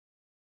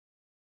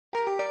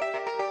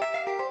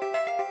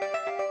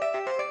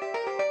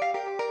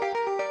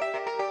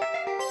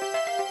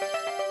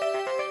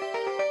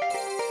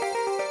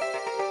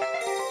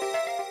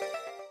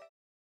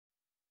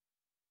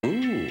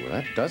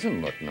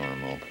doesn't look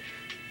normal.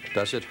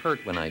 Does it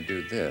hurt when I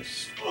do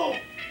this? Oh,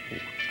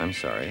 I'm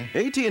sorry.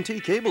 AT&T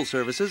Cable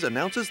Services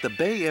announces the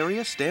Bay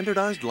Area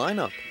standardized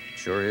lineup.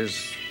 Sure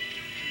is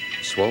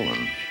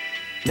swollen.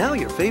 Now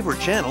your favorite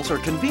channels are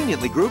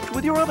conveniently grouped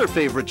with your other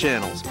favorite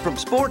channels, from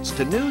sports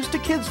to news to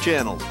kids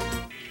channels.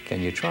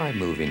 Can you try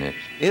moving it?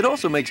 It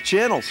also makes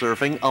channel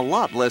surfing a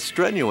lot less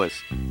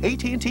strenuous.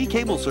 AT&T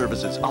Cable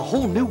Services, a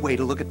whole new way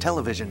to look at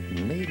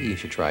television. Maybe you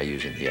should try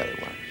using the other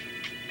one.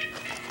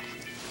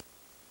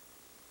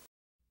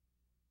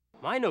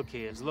 My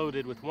Nokia is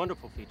loaded with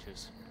wonderful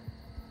features,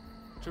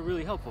 which are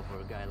really helpful for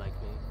a guy like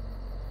me.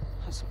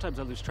 Sometimes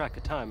I lose track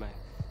of time.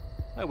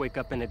 I wake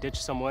up in a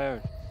ditch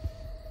somewhere.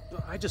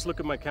 I just look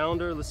at my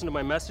calendar, listen to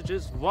my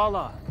messages,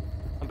 voila!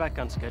 I'm back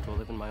on schedule,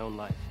 living my own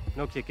life.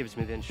 Nokia gives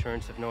me the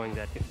insurance of knowing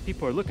that if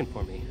people are looking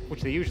for me,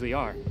 which they usually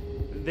are,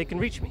 they can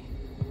reach me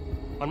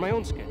on my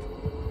own schedule,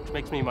 which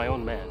makes me my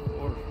own man,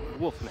 or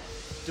wolf man,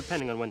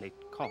 depending on when they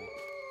call.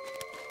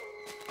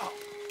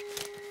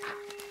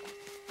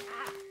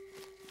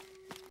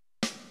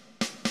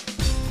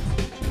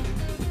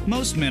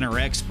 Most men are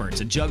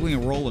experts at juggling a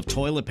roll of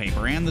toilet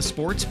paper and the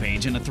sports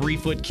page in a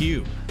 3-foot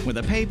cube. With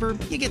a paper,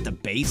 you get the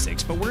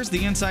basics, but where's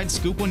the inside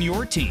scoop on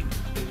your team?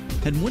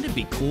 And wouldn't it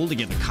be cool to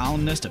give a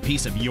columnist a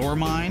piece of your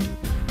mind?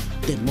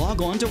 Then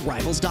log on to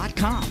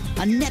Rivals.com,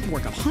 a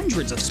network of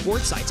hundreds of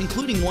sports sites,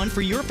 including one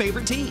for your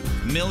favorite team.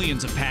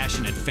 Millions of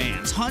passionate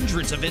fans,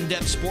 hundreds of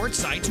in-depth sports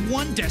sites,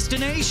 one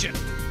destination.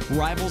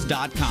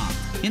 Rivals.com,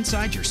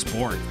 Inside your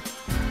sport.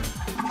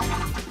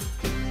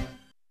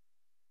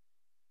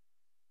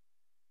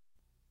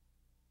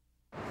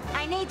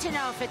 I need to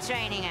know if it's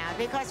raining out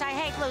because I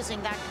hate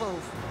losing that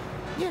poof.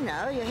 You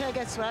know, your hair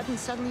gets wet and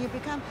suddenly you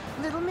become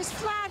Little Miss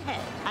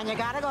Flathead. And you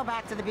gotta go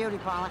back to the beauty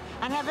parlor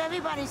and have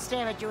everybody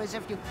stare at you as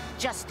if you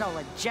just stole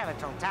a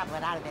Geritol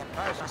tablet out of their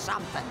purse or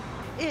something.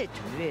 It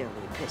really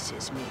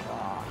pisses me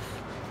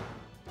off.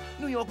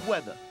 New York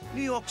weather,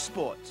 New York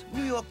sports,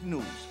 New York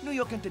news, New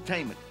York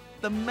entertainment.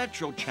 The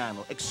Metro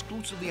Channel,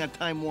 exclusively on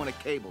Time Warner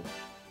Cable.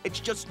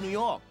 It's just New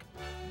York.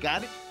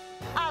 Got it?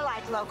 I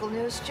like local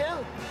news, too.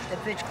 The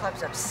Bridge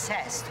Club's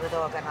obsessed with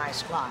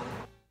organized crime.